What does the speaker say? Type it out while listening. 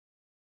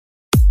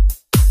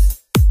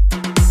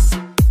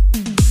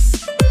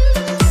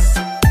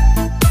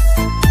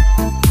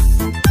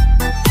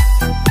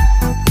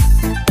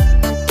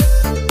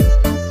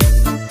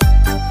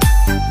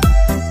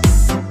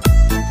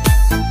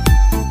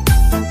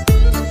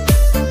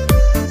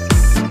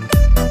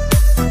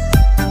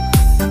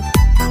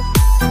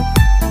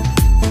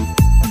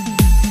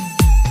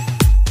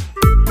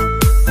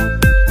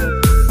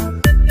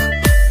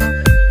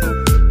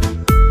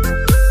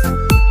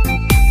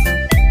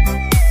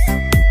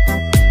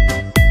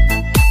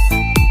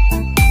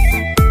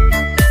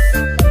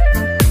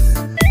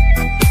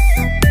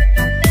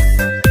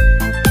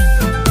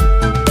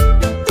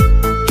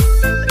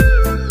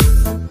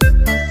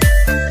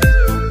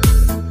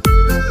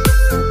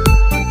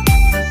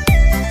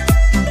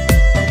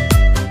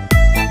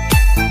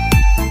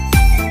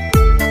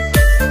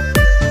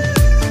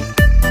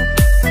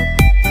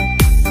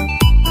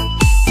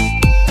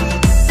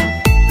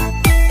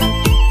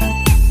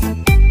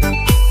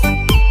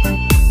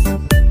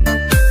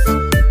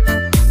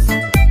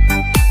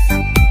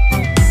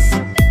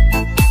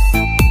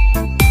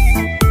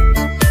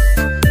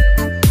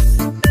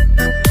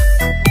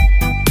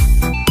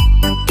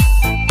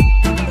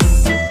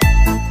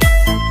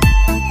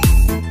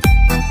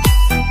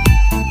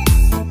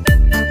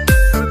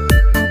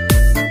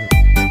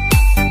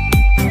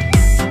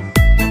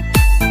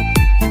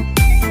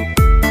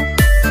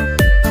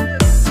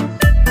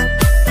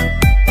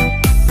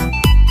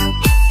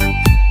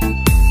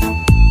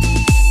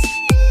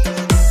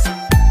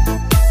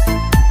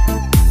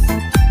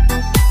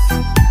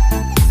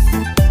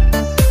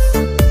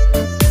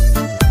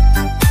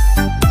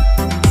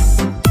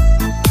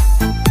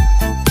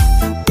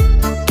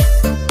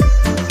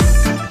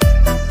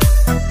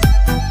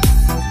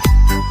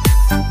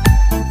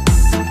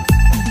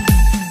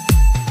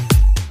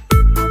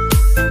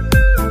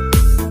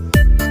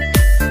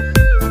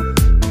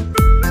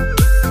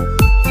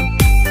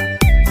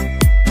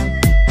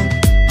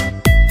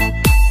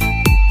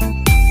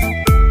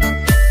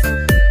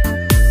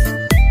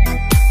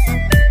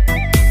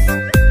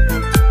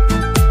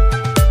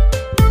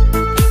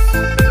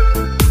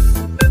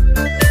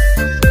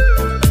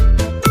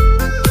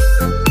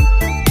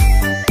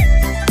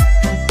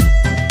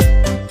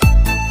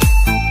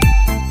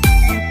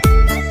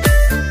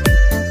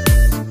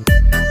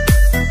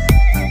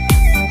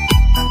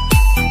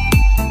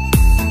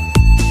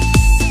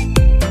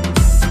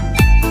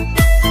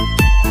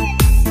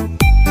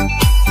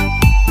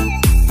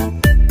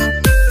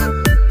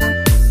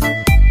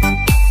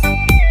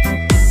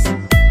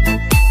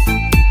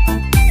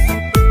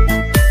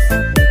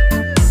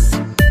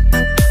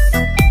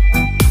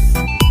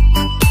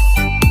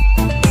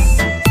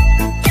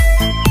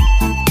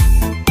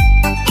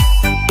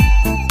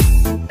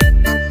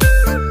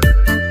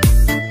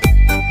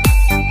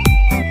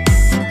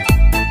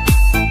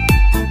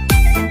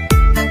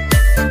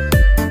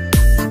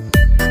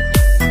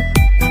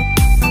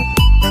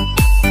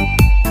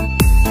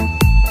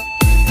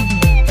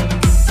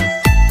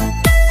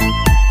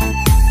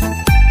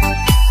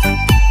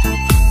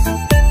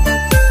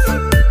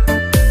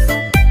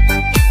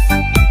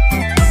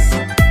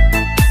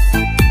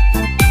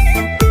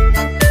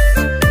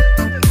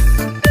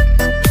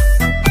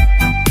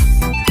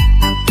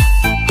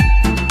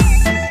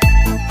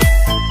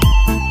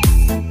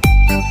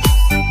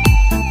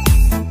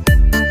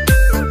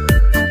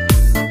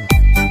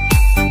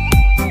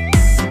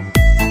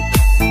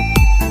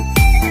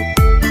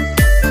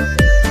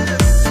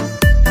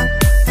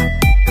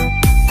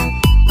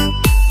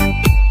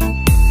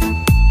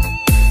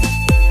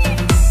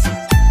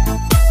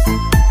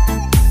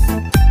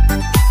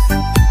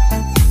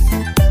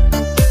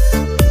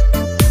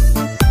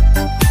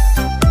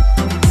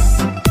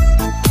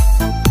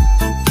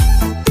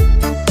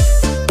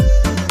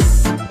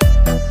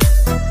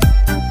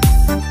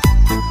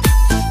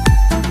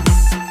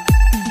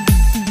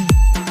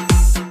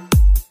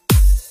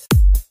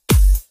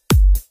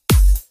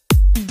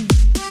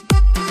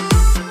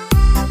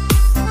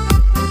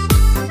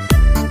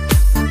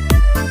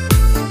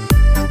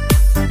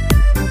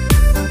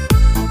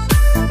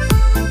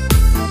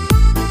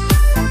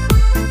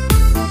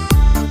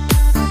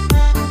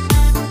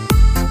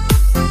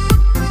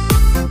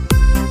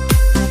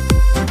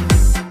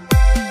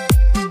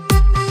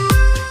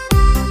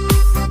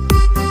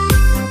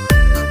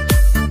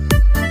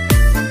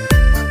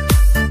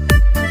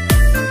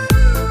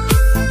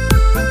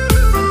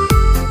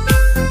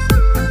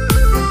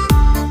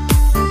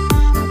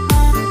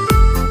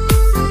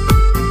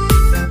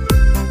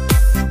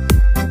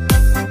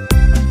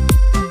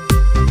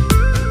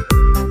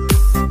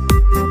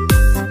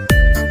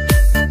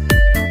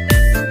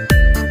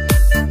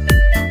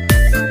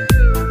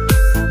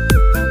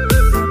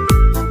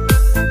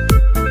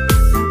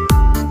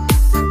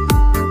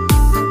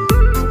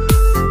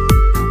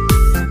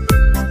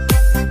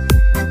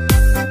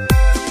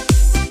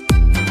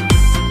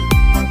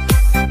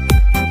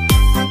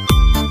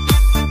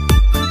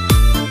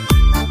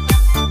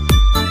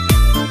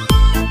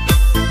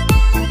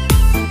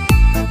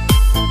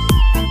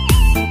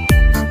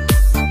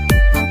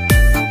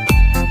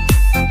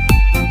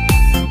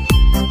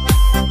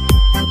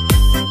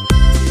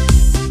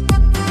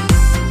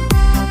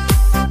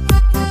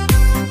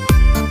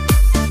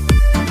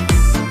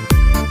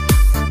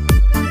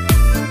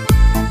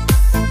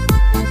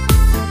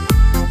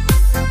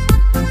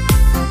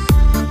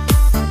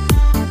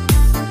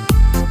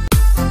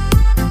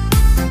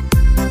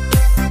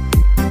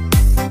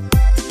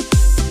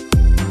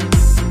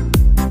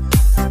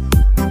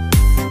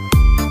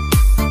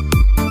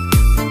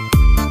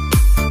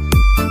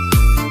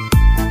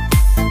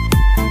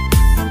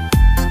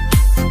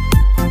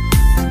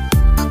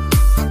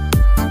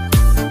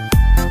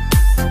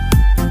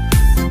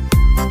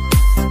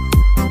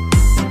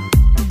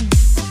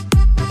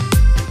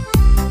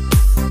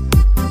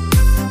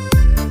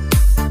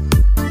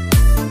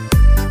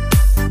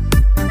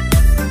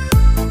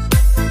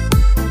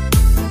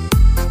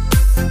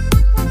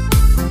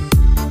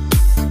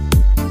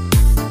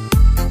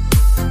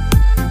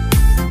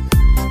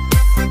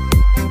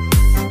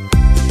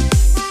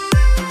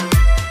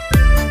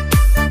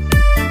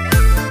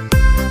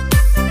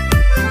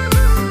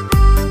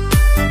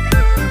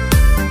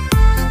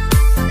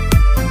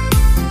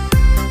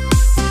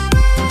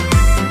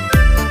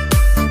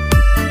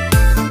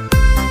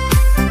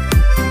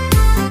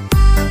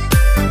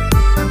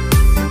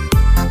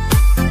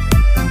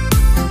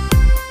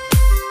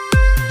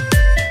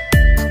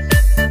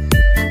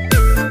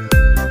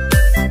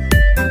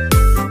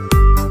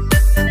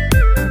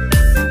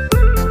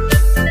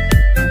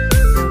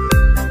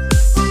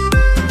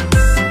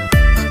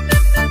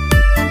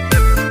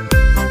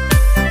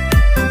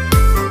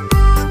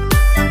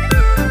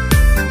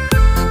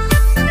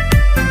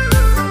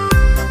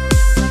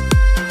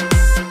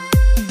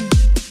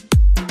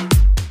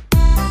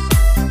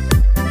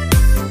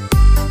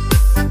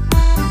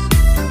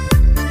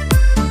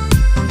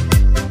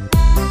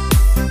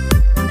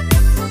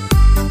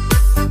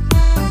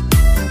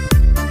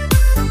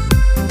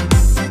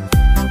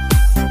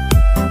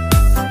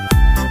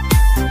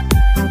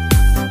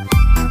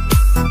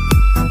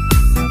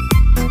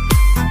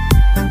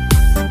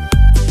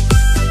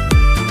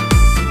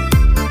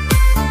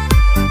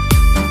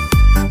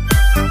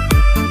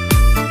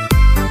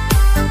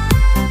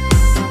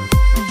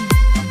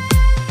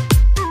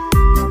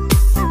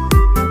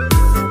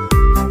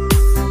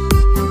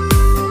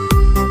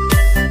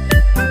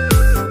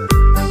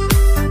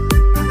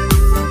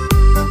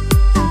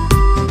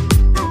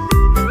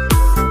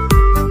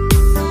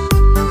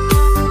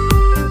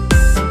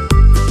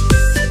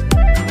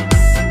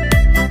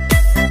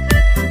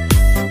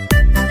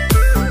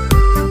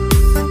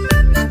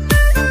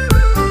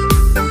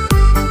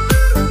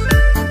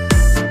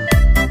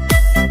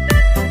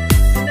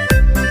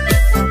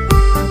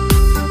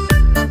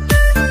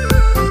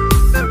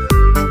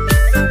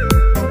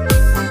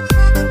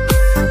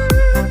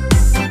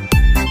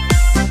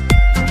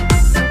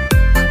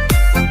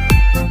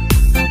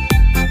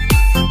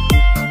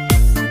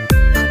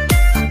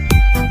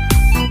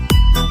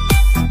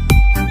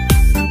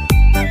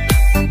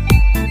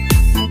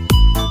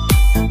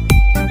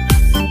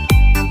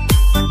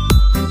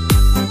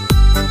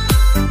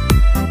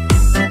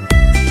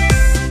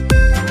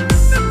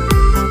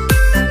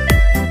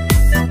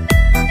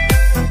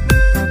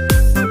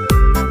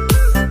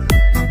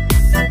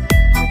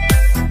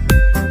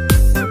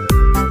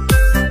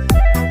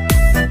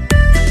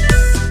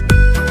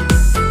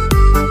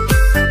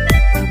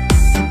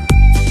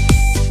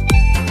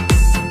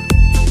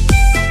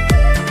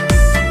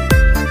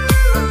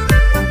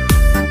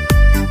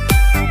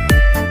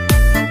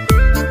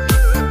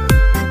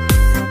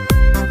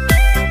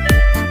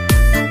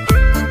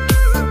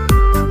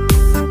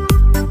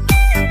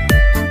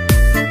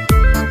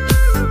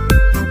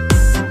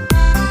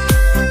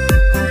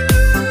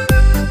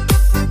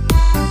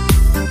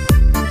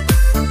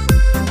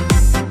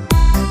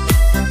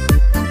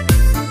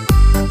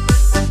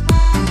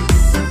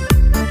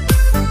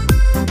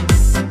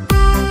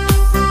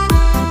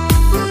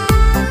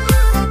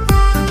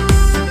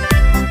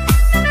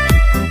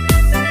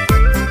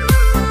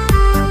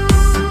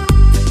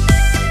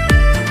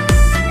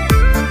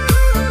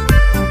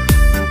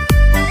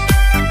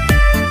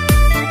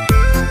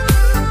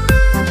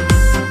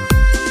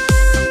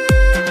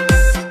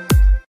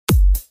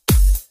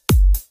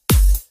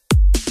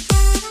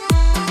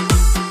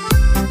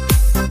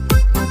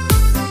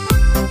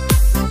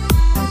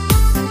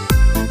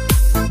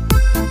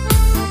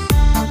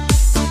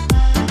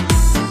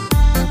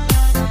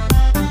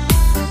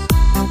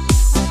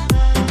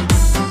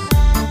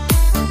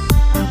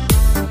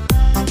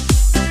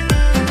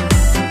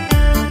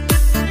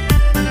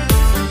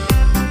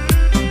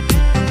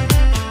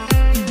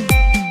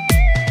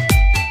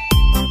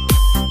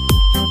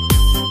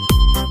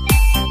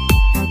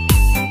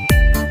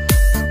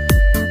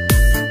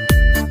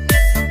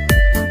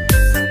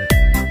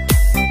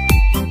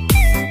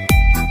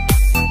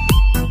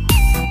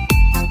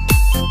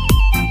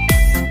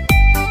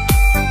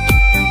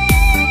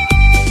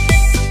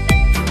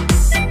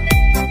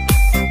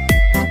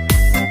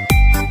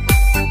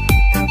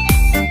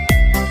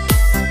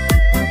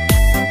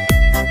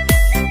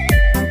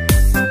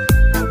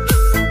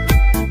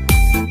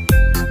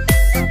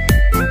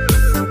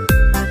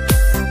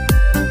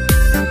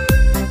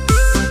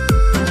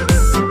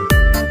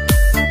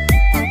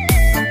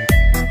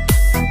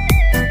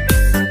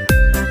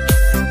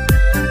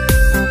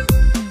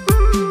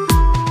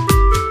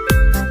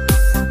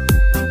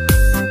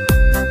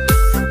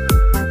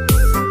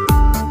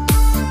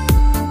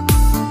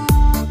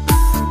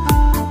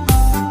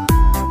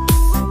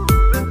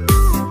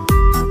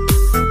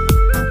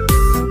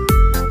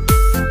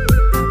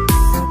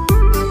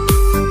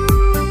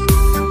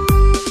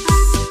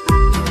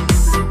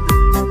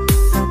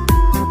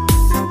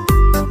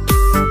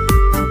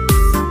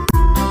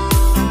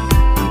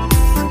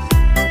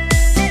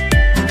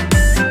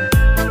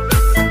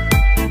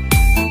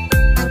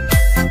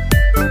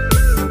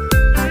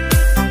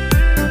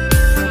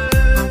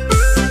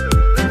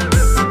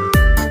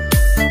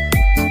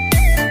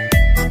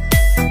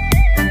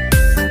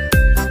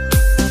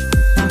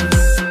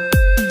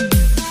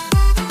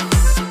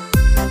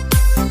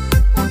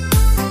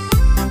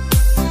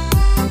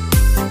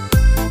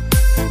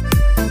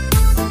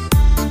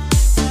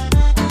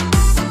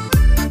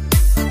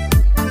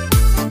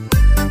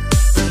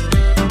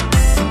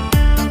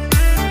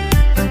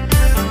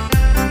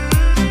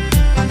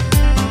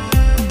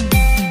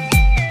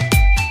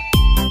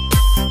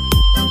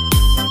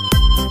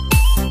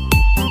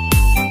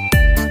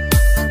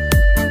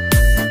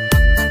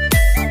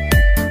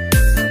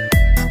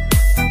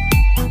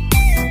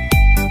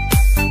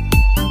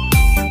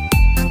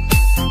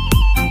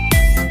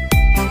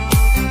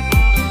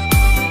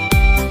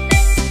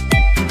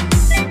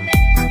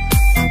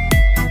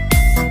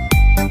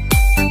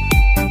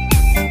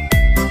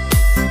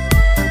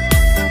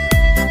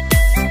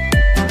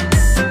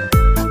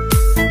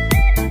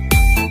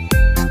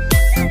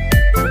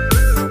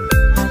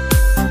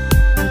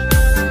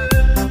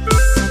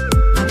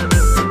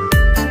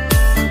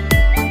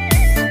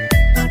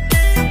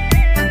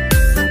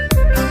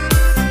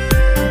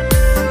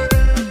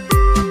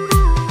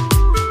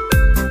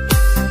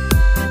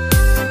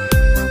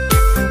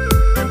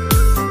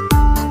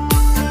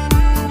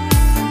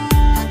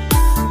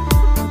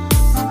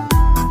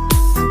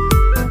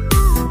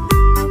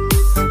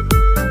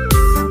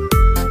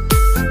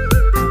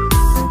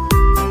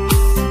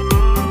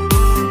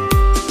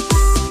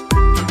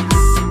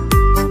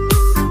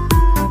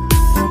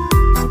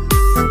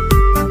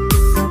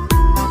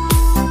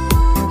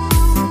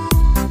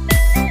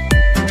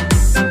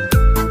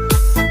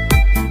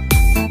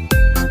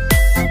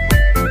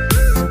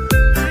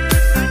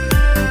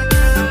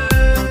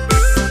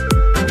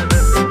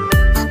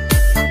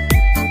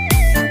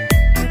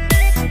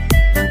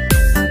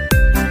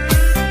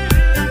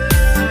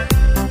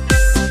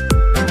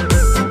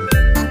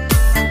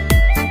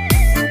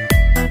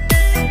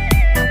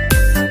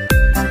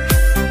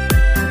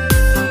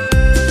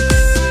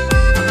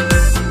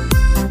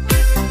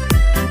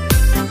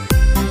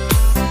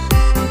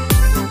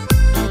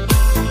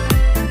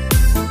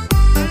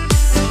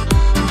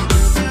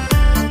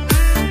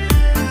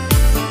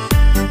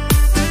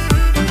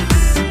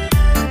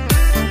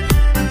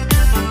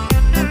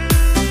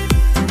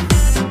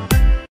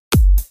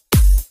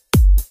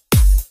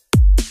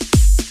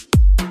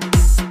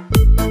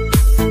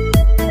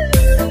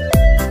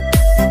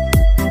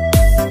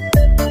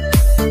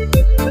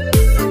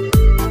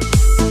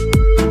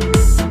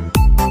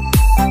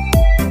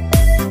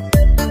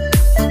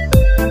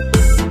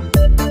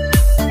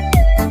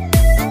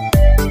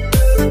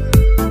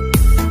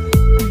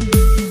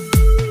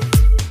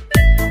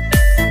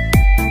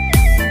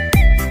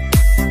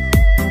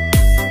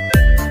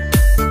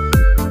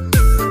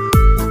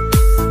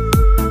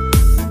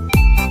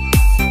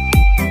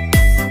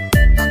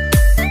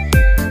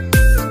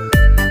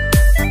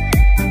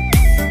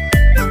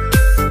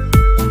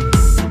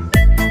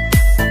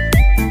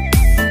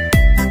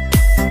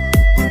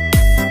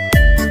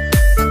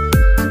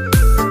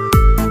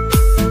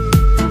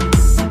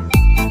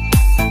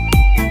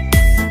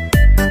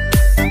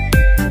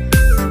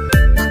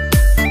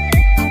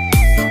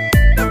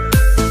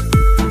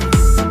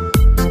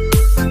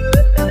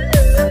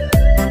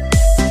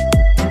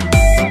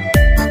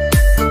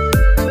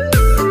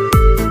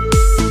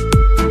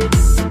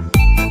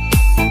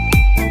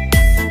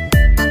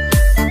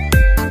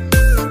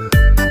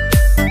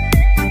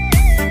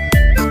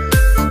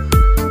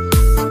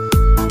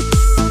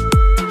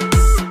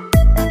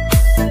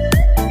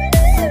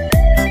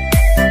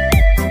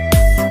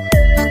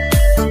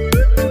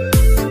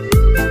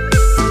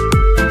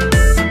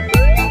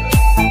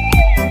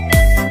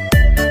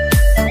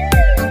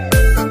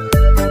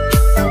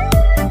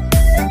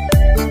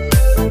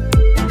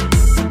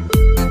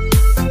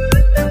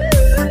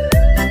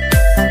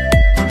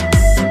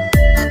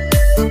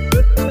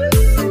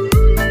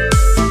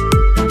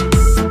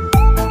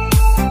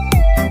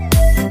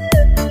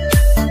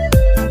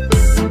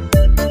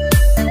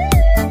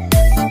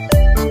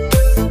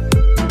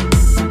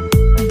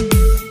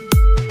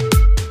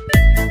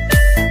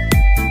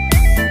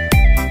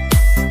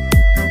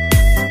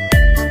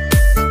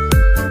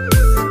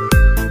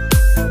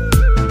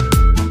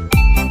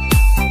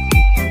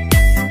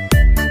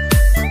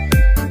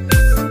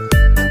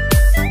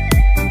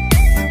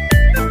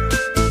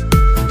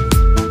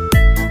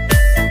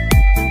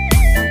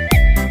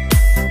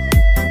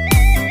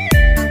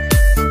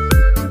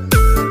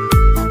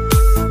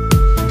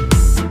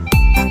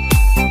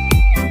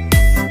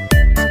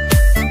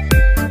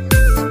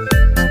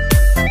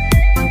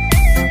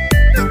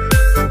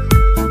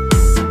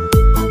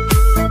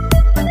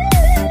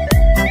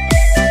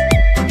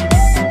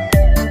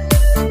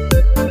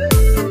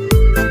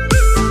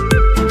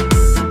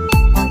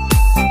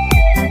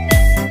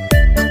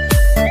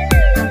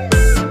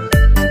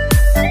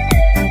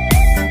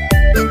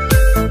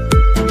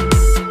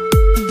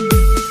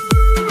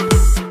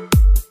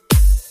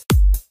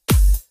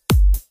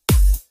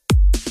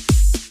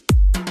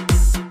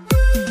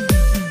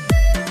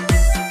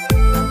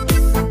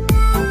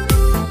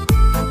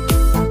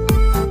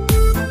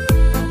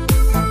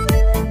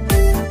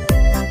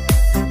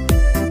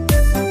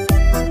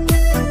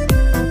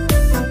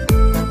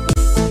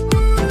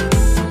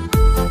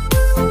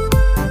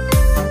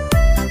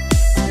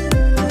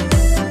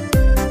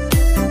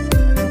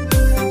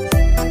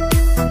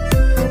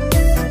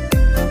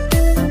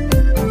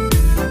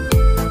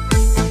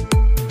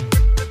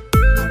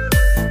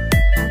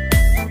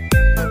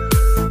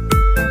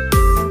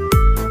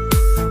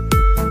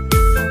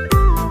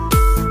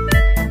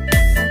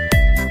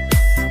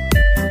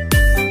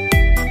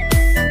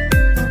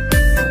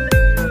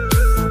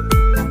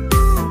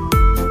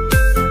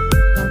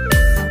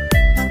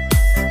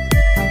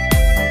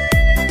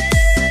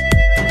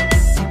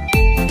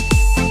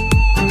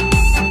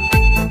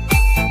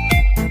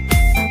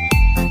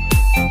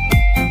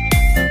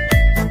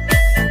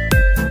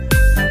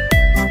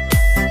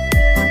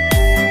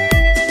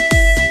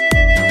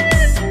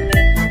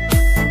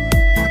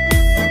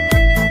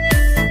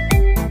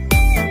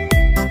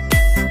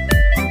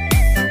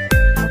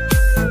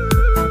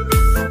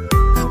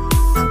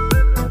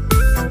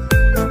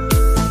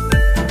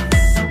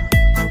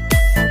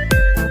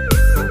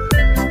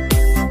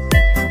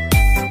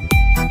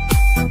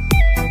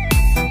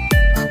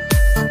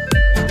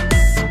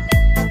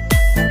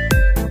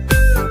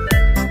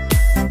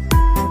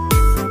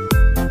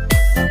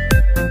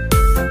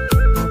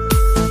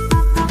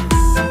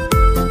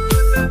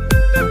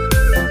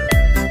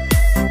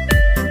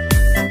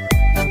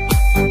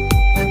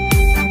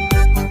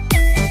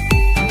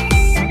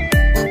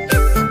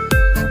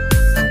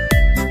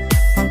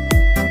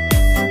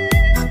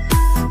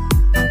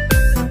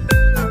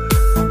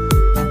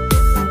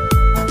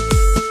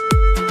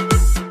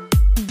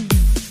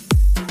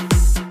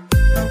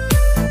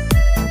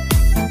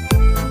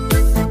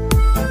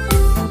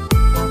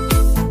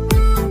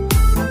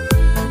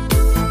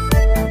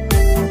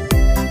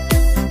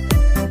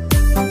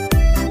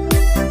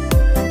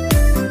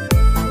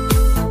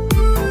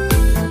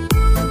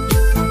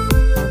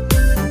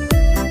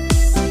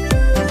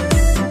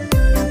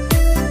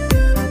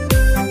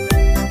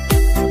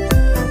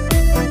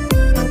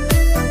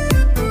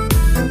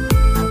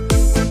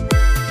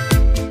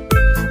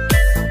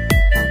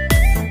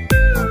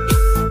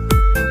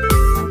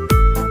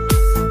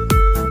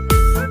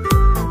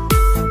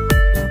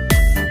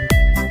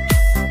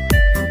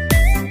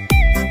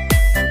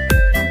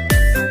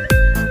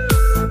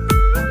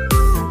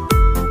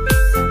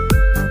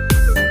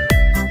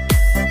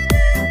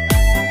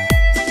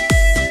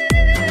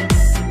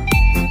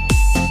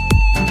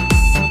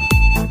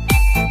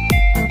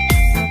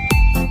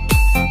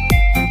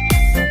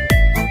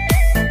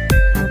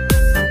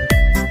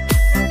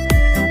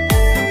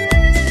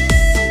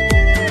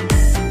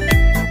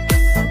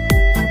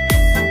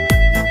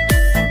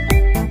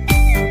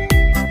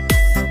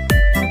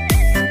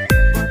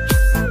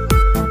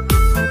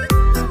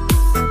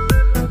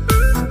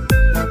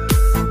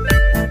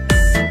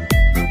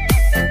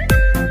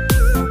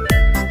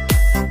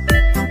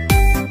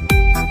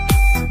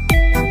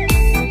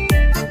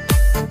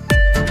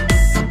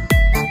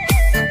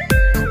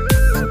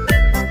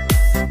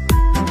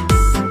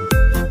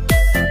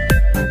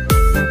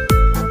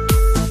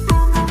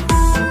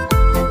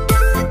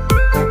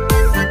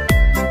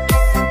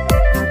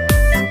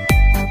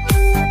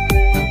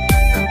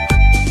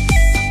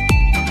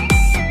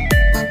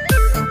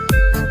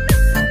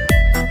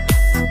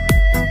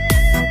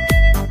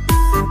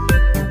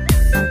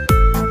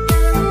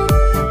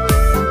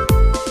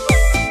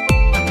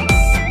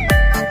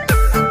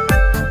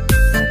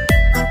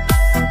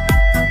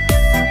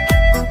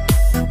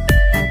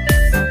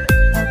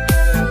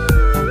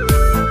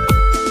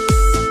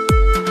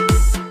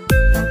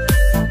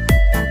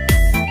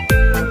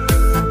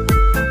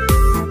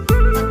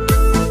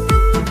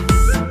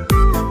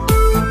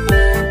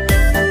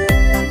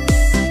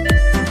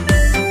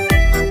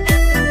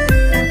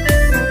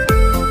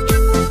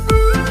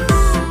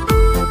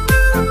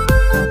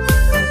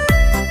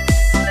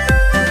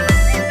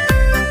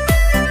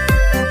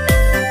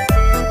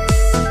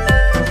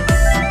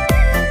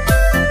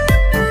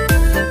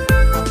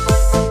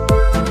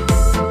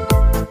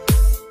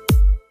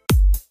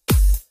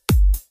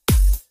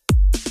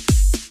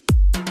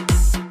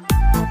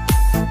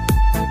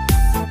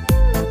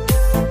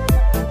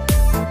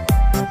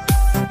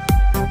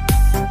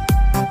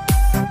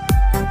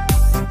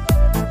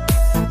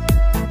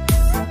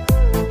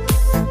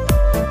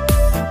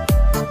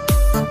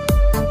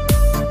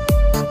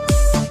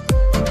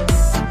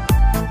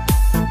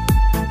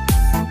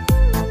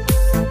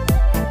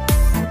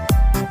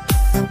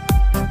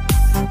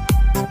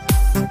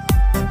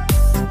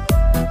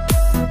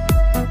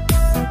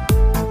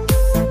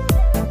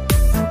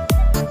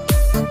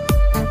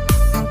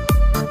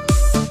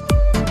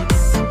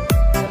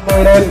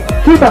bay lên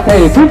khi toàn thể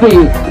quý vị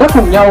đã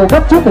cùng nhau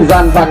góp chút thời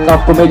gian vàng ngọc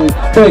của mình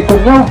để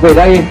cùng nhau về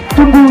đây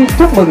chung vui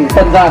chúc mừng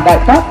tân gia đại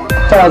cát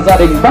cho gia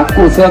đình bác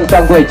cụ Xương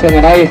trong buổi trưa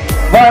ngày nay.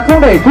 Và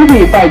không để quý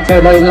vị phải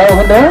chờ đợi lâu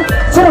hơn nữa,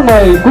 xin được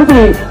mời quý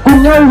vị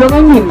cùng nhau hướng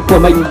ánh nhìn của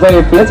mình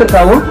về phía sân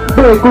khấu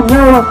để cùng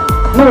nhau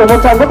nổ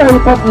một tràng vỗ tay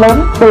thật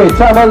lớn để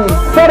chào mừng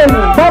gia đình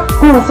bác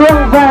cụ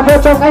Xương và vợ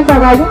chồng anh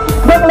Toàn Ánh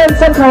bước lên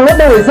sân khấu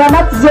để ra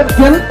mắt diện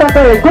kiến toàn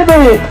thể quý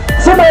vị.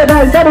 Xin mời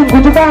đại gia đình của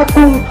chúng ta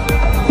cùng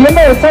tiến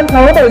về sân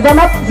khấu để ra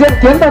mắt diện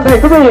kiến toàn thể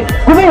quý vị.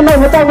 Quý vị nổ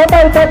một tràng vỗ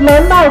tay thật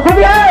lớn nào quý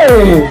vị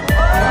ơi.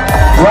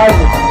 Vâng.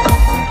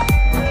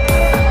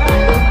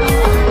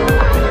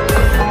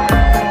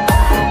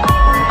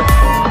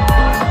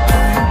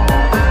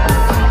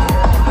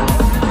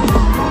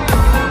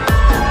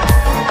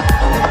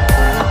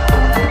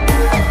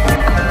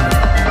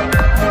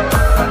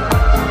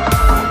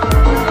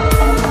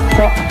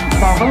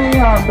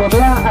 Của bia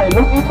ai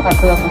lúc ít ở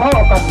tường hô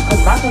cần từng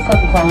bác cái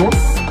sân khấu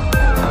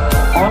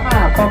ó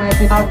mà con nghe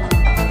tin không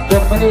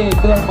đường mới đi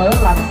đường mới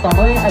làm so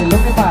với ai lúc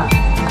ít mà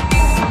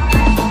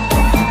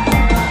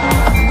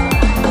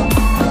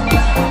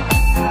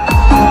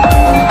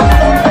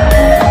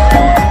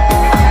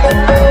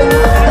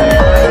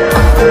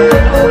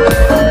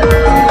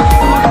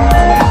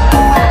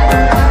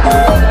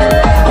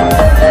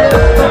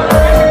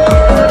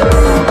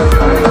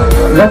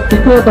rất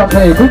kính thưa toàn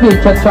thể quý vị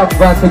trân trọng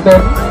và kính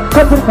mến.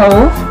 Trên sân khấu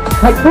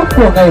hạnh phúc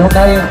của ngày hôm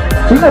nay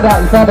chính là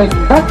đại gia đình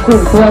bác cụ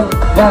Xương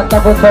và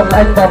cặp vợ chồng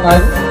anh Toàn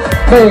Ánh.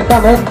 Để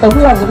cảm ơn tấm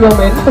lòng yêu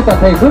mến của toàn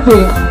thể quý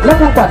vị lắm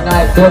không quản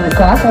ngại đường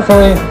xá xa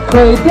xôi,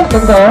 thời tiết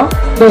nắng gió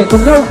để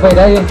cùng nhau về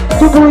đây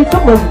chung vui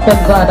chúc mừng tân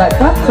gia đại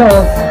cát cho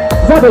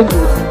gia đình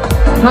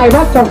hai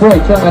bác trong buổi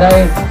trưa ngày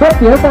đây. Bên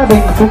phía gia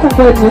đình cũng không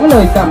quên những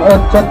lời cảm ơn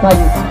chân thành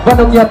và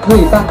nồng nhiệt gửi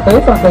tặng tới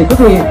toàn thể quý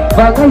vị.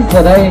 Và ngay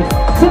giờ đây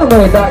xin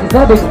mời đại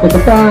gia đình của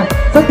chúng ta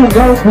sẽ cùng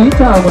nhau quý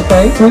chào một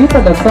cái quý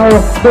phần đợt sau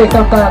để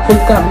cảm tạ tình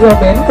cảm yêu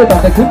mến của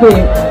toàn thể quý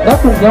vị đã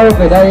cùng nhau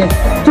về đây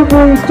chung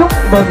vui chúc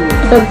mừng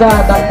tân gia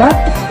đại cát.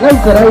 Ngay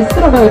giờ đây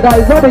xin mời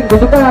đại gia đình của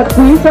chúng ta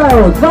quý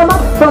chào ra mắt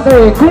toàn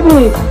thể quý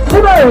vị.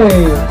 Xin mời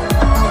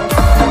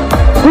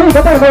quý vị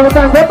có thể ngồi một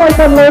tràng vỗ tay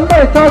thật lớn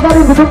để cho gia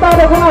đình của chúng ta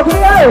được không nào quý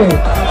vị ơi.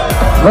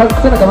 Vâng,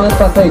 xin cảm ơn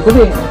toàn thể quý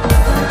vị.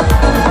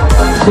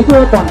 Kính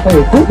thưa toàn thể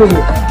quý vị,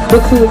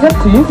 được sự nhất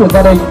trí của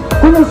gia đình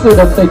cũng như sự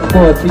đồng tình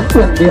của chính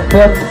quyền địa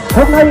phương,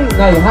 hôm nay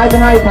ngày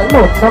 22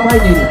 tháng 1 năm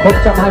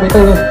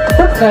 2024,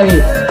 tức ngày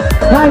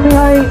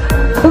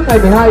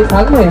 12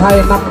 tháng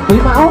 12 năm Quý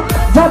Mão,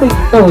 gia đình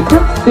tổ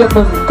chức tiệc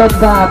mừng tân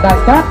gia đại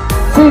cát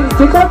xin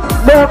chính thức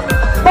được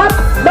bắt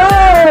đầu.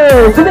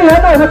 Quý vị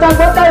hãy nổi một tràng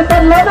vỗ tay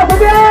thật lớn nào quý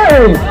vị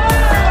ơi.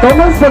 Có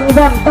muốn sừng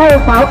dần tàu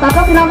pháo tạc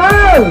các vị nào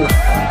ơi.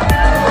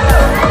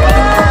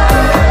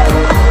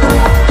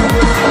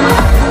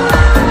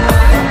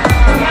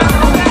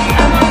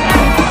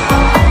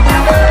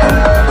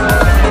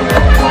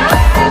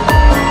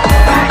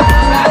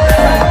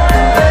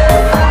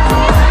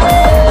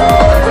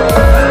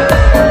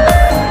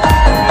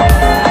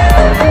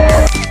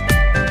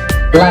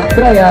 Làm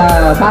cái này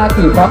ba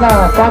chỉ có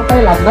là quan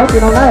tay làm nốt thì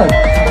nó đấy.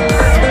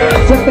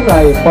 Trước cái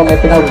này còn này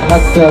cái đồng hạt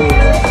sườn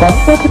có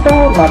số cái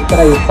tô làm cái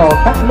này so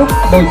các lúc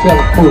đôi trường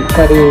phủ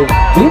xe đi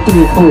bí tì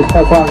phủ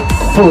xe quang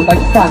phủ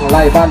đánh sảng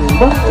lại bàn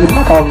bước yếm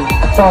mắt còn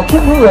cho chiếc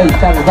mũ người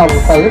chẳng dòng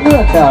tới mưa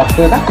trở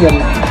về đắt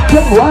tiền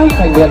chiếc mũ ai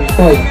thành miền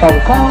tuổi sòng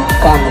sao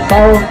tàn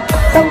sau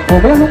sắc của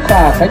mẹ lúc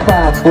cả cánh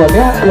quà của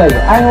mẹ ưỡi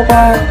ai hôm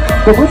qua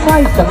của mũ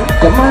sai trắng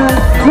chấm ma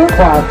nước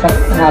quả trắng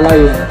hà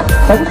lầy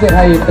trắng diệt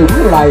hay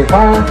tính lại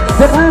hoa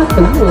diệt a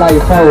tính lại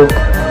sầu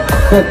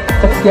được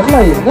trắng kiếm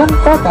lầy ngân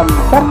có cầm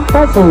tâm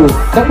có dù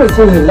trắng bầy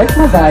sư lếch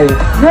nó dài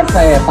nước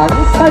rẻ tắng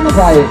xanh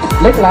dài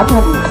lếch lám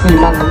hầm xì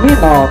măng mi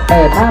nò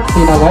tè nát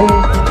xì nào ấy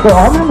cổ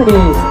óm mới đi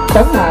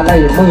trắng hà lầy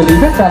mười lý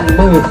vết trần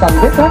mười sầm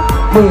vết cắt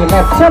mười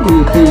lẹp che bì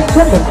thì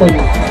chết được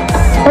tình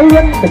tây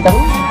yên cái trắng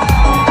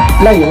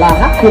lầy là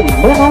hát cùng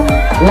mưa ngon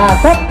là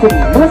sát cùng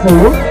mưa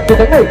rú thì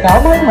cái ngày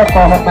cáo mới hợp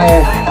cò hợp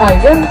mè ai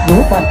em rú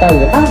bàn tờ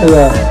ác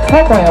lừa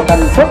khóc quẹo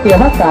cần sốt tia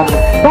bác cằm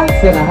bác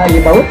xìa là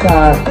hay bấu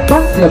trà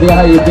bác xìa bìa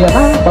hay bìa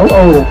mang bấu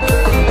ồ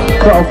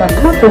cậu cần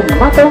mắt cùng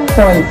mắt tông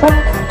trời sắp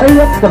tây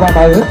yên của bà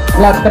bớ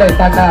làm cái này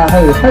tàn đà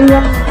hở tây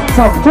yên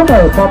sòng chút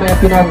ở con mẹ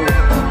pin ông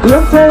yếm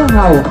chơ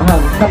hào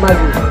hàng xăm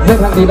anh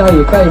dựng hàng đi đầy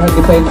cây hành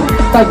đi tên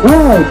cảnh quá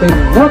hỏi tình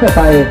nó về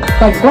tài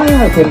cảnh quay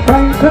hỏi tiền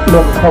quay thất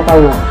lượng khẩu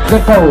cầu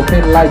gần khẩu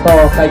tên lại to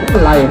cánh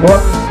lại buông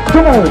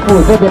chúc ở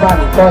phủ dân địa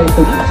bàn coi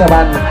tính cho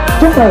bàn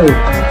chúc ở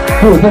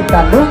phủ dân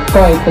cả nước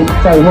coi tính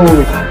trời hù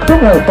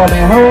chúc ở con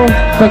mẹ hô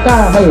phải ca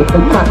hở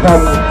tính mặt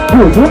rồng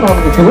phủ chú hồng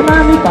chú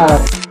na mi tà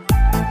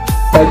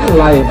cánh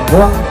lại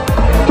buông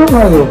chúc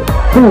ở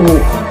phủ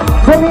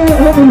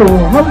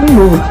hết đi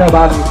lù chờ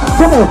bàn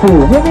chúc ở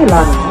phủ hết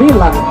đi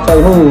làn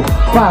trời hù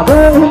và vơ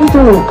hết đi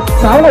chù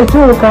sáu lời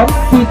chù có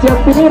thì chiếc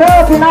pin đi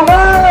đâu pin nào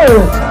ơi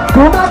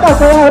chú ta có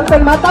cơ hội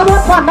tình mà ta muốn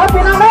phản đó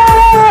pin nào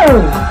ơi.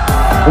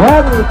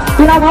 Vâng,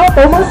 pin nào đó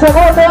tôi muốn sửa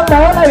ô tô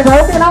đó này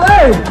đấu pin nào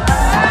ơi.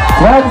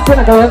 Vâng, xin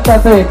cảm ơn toàn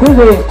thể quý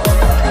vị.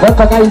 Vâng,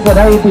 và ngay giờ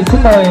đây thì xin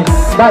mời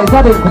đại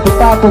gia đình của chúng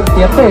ta cùng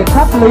tiến về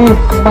tháp ly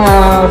mà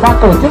ban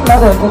tổ chức đã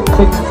được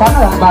trình sẵn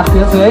ở bàn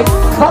phía dưới,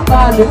 rót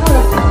ra những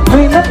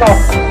ly nước ngọt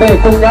để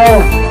cùng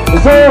nhau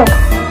dô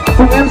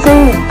cùng MC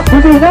quý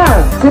vị nhá.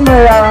 Xin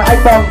mời anh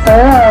Toàn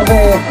sẽ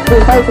về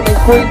tự tay của mình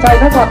khui chai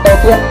nước ngọt đầu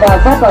tiên và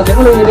rót vào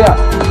những ly đi ạ.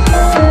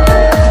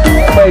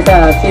 Mời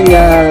cả chị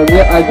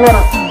Nguyệt Ánh luôn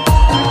ạ.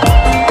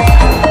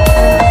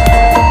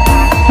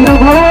 Chị đồng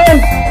Thắng ơi.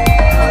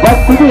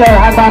 Vâng, quý vị ở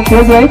hàng bàn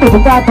phía dưới thì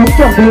chúng ta cũng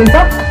chuẩn bị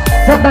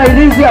rất đầy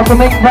ly rượu của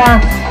mình và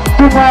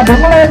cùng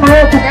đứng lên hô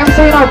cùng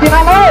MC nào Kim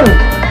Anh ơi.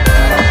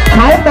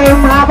 Hãy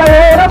tìm Hà Bay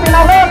ơi đó Kim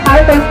Anh ơi,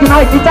 hãy tìm Kim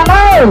Anh Kim Trăng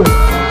ơi.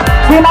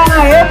 Kim Anh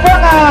này em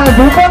phương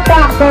giữ phương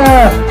tạc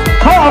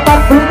hãy ở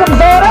bàn đứng cầm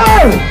dơ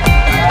đấy.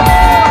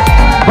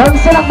 Vâng,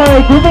 xin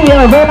mời quý vị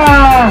ở bên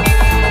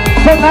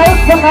phương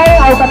ấy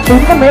ở bàn đứng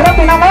cầm dơ đó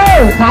Kim Anh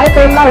ơi, hãy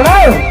tìm nào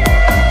đấy.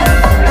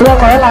 Phương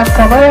ấy làm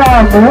có mấy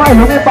bố ai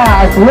lúc cái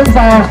bà chú lên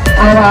già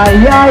và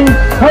ý ai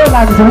hơi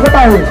làm chú cái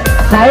tàu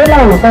cháy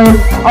lẩu từ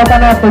ở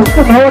bàn là tính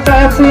cùng hô cho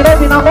MC đấy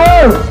thì nào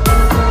ơi.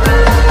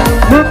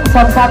 Mừng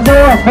sẵn sàng vô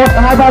 1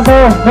 2 3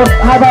 vô 1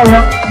 2 3 uống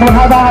 1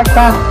 2 3 hành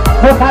tàng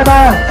 1 2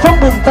 3 chúc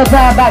mừng tập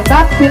già đại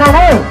tác thì nào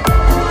ơi.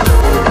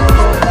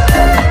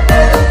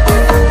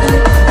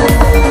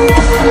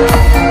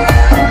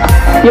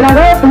 Thì nào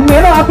ơi đúng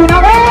nghĩa rồi thì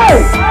nào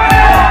ơi.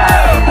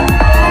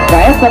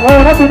 Vẽ sẵn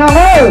ơi đó thì nào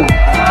ơi.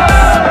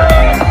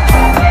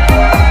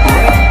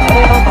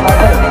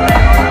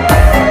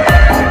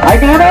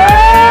 Anh em ơi!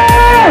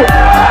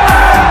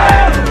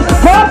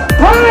 1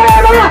 2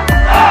 3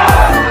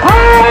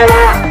 2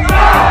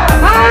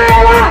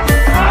 3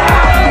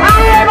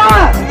 2 3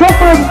 chúc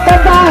mừng tân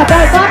gia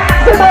đại tác.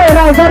 Xin mời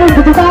là gia đình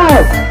của chúng ta.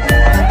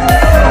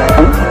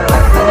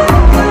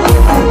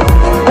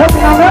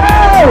 Được nào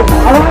ơi!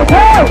 Ở lại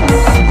thôi!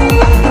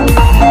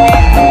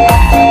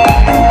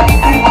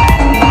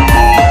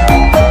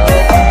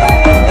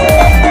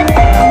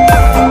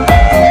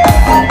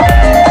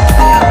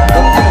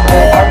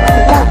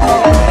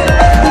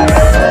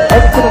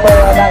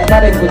 Gia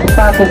đình của chúng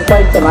ta cùng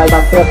quay trở lại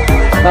bàn tiệc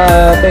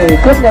để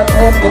tiếp nhận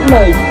thêm những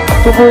lời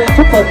chúc vui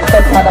chúc mừng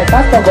tân gia đại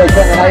tác trong buổi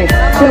chiều ngày nay.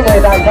 Xin mời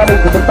đại gia đình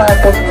của chúng ta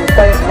cùng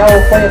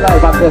quay lại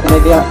bàn tiệc này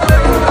kia.